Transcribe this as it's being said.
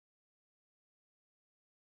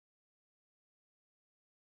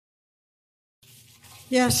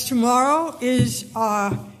Yes, tomorrow is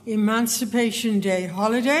our Emancipation Day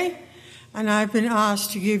holiday, and I've been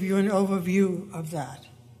asked to give you an overview of that.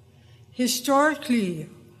 Historically,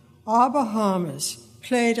 our Bahamas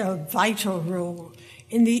played a vital role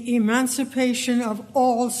in the emancipation of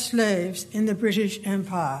all slaves in the British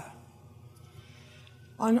Empire.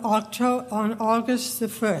 On August the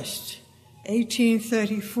 1st,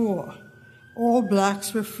 1834, all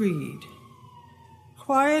blacks were freed.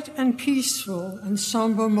 Quiet and peaceful and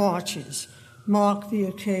somber marches marked the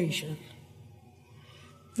occasion.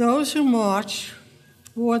 Those who marched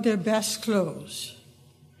wore their best clothes.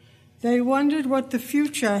 They wondered what the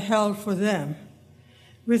future held for them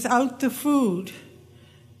without the food,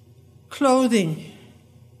 clothing,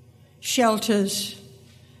 shelters,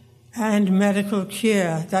 and medical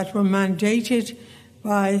care that were mandated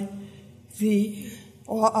by the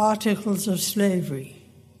Articles of Slavery.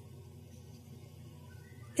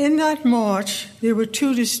 In that march, there were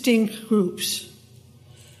two distinct groups,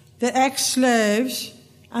 the ex-slaves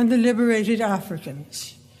and the liberated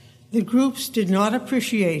Africans. The groups did not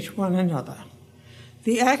appreciate one another.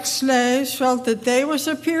 The ex-slaves felt that they were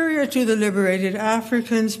superior to the liberated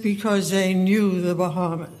Africans because they knew the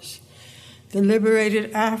Bahamas. The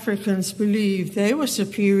liberated Africans believed they were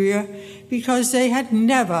superior because they had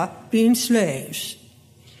never been slaves.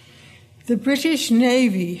 The British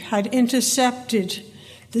Navy had intercepted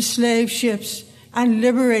the slave ships and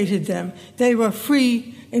liberated them. They were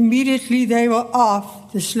free. Immediately they were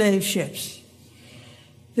off the slave ships.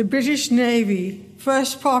 The British Navy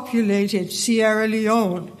first populated Sierra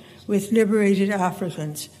Leone with liberated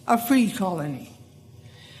Africans, a free colony.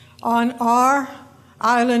 On our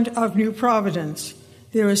island of New Providence,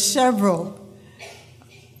 there are several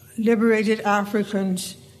liberated African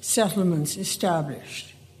settlements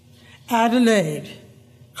established. Adelaide,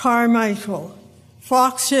 Carmichael,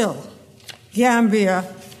 Fox Hill,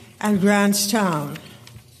 Gambia, and Grantstown.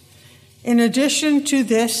 In addition to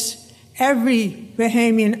this, every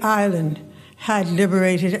Bahamian island had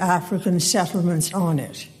liberated African settlements on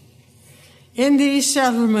it. In these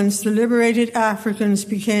settlements, the liberated Africans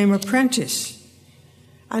became apprentices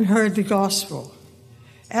and heard the gospel.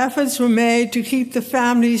 Efforts were made to keep the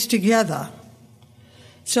families together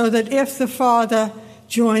so that if the father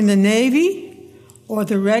joined the Navy or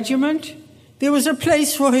the regiment, there was a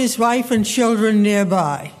place for his wife and children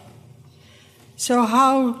nearby. So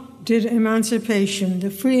how did emancipation,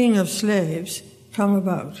 the freeing of slaves, come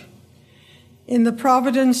about? In the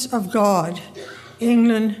providence of God,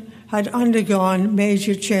 England had undergone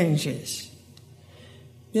major changes.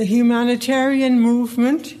 The humanitarian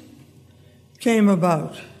movement came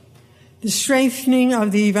about, the strengthening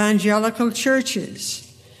of the evangelical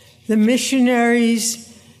churches, the missionaries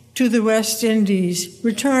to the West Indies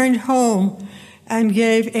returned home and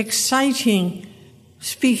gave exciting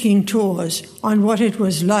speaking tours on what it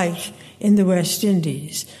was like in the West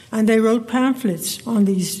Indies. And they wrote pamphlets on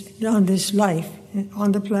this life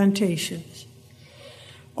on the plantations.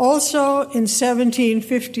 Also in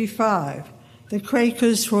 1755, the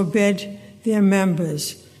Quakers forbade their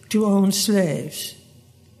members to own slaves.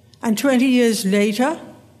 And 20 years later,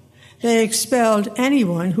 they expelled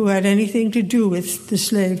anyone who had anything to do with the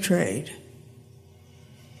slave trade.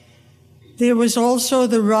 There was also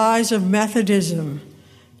the rise of Methodism,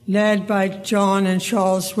 led by John and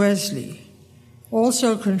Charles Wesley,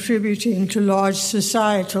 also contributing to large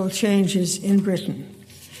societal changes in Britain.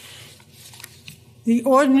 The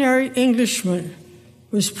ordinary Englishman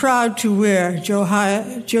was proud to wear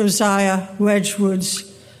Josiah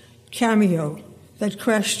Wedgwood's cameo that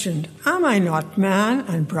questioned, "Am I not man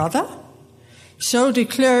and brother?" so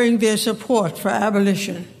declaring their support for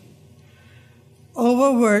abolition.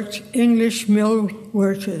 Overworked English mill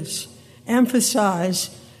workers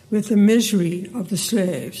emphasized with the misery of the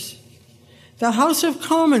slaves. The House of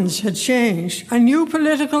Commons had changed. A new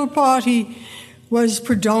political party was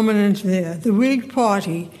predominant there, the Whig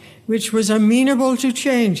Party, which was amenable to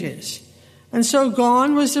changes. And so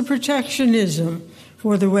gone was the protectionism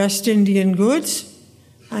for the West Indian goods,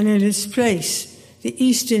 and in its place, the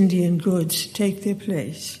East Indian goods take their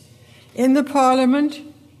place. In the Parliament,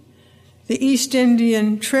 the East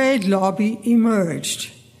Indian trade lobby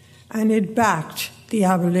emerged, and it backed the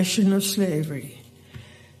abolition of slavery.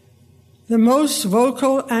 The most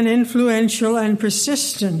vocal and influential and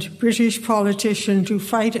persistent British politician to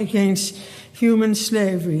fight against human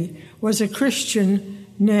slavery was a Christian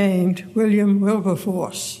named William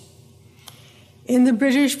Wilberforce. In the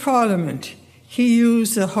British Parliament, he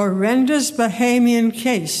used the horrendous Bahamian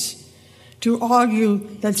case to argue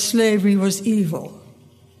that slavery was evil.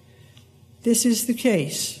 This is the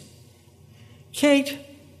case. Kate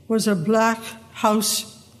was a black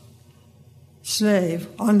house slave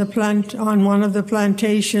on one of the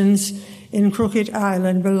plantations in Crooked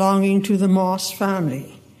Island belonging to the Moss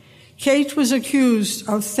family. Kate was accused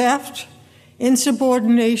of theft,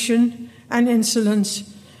 insubordination, and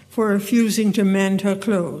insolence for refusing to mend her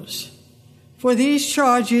clothes. For these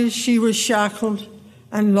charges, she was shackled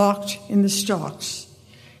and locked in the stocks.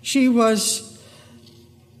 She was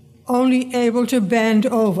only able to bend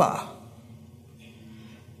over.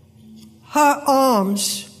 Her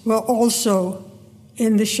arms were also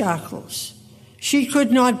in the shackles. She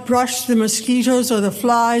could not brush the mosquitoes or the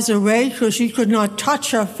flies away because she could not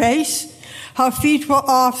touch her face. Her feet were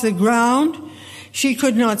off the ground. She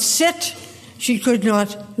could not sit. She could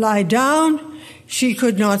not lie down. She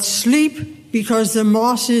could not sleep because the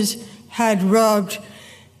mosses had rubbed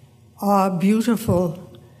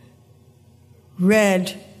beautiful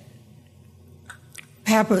red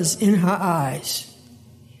peppers in her eyes.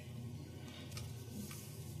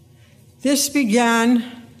 This began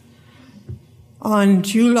on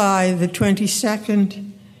July the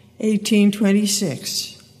 22nd,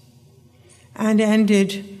 1826, and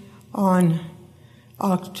ended on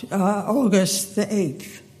August the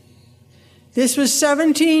 8th. This was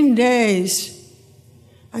 17 days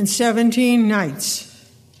and 17 nights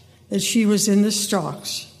that she was in the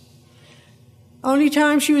stocks. Only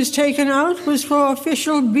time she was taken out was for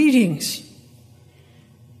official beatings.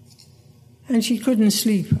 And she couldn't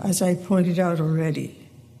sleep, as I pointed out already.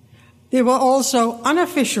 There were also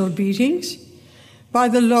unofficial beatings by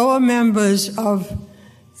the lower members of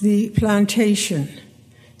the plantation.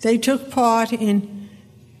 They took part in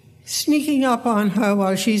sneaking up on her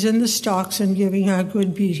while she's in the stocks and giving her a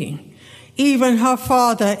good beating. Even her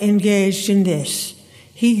father engaged in this.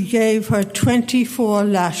 He gave her 24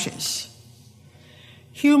 lashes.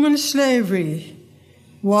 Human slavery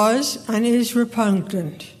was and is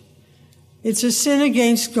repugnant. It's a sin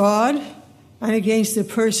against God and against the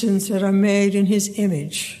persons that are made in his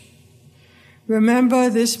image. Remember,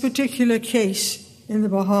 this particular case in the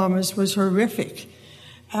Bahamas was horrific,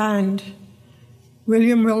 and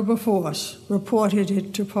William Wilberforce reported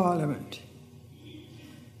it to Parliament.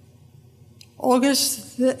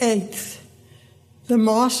 August the 8th, the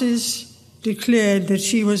Mosses declared that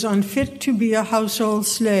she was unfit to be a household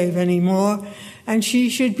slave anymore, and she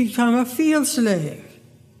should become a field slave.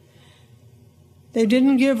 They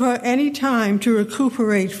didn't give her any time to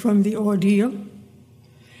recuperate from the ordeal.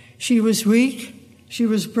 She was weak, she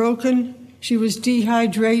was broken, she was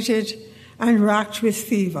dehydrated and racked with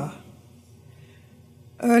fever.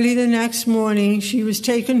 Early the next morning, she was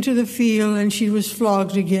taken to the field and she was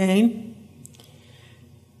flogged again.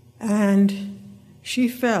 And she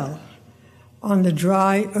fell on the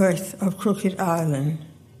dry earth of Crooked Island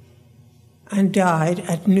and died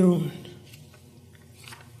at noon.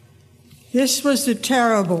 This was the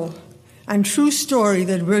terrible and true story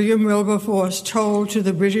that William Wilberforce told to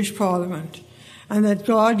the British Parliament, and that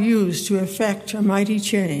God used to effect a mighty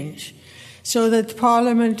change, so that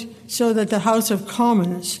the House of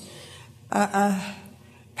Commons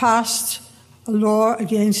passed a law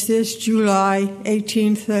against this July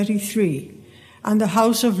 1833, and the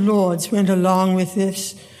House of Lords went along with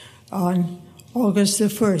this on August the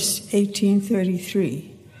 1st, 1833.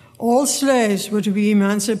 All slaves were to be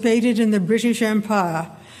emancipated in the British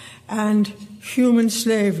Empire, and human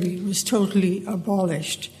slavery was totally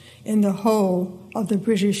abolished in the whole of the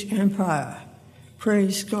British Empire.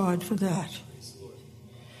 Praise God for that.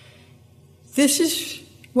 This is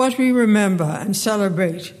what we remember and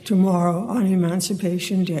celebrate tomorrow on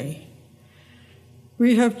Emancipation Day.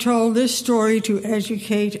 We have told this story to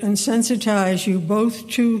educate and sensitize you both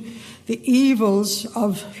to the evils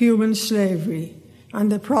of human slavery and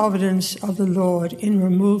the providence of the Lord in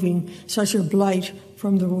removing such a blight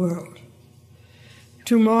from the world.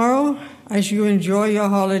 Tomorrow, as you enjoy your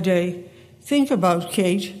holiday, think about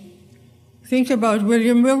Kate. Think about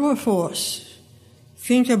William Wilberforce.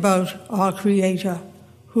 Think about our Creator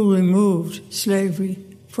who removed slavery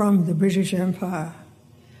from the British Empire.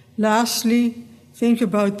 Lastly, think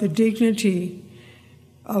about the dignity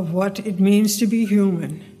of what it means to be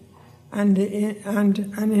human and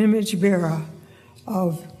an image bearer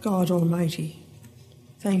of God Almighty.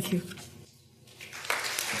 Thank you.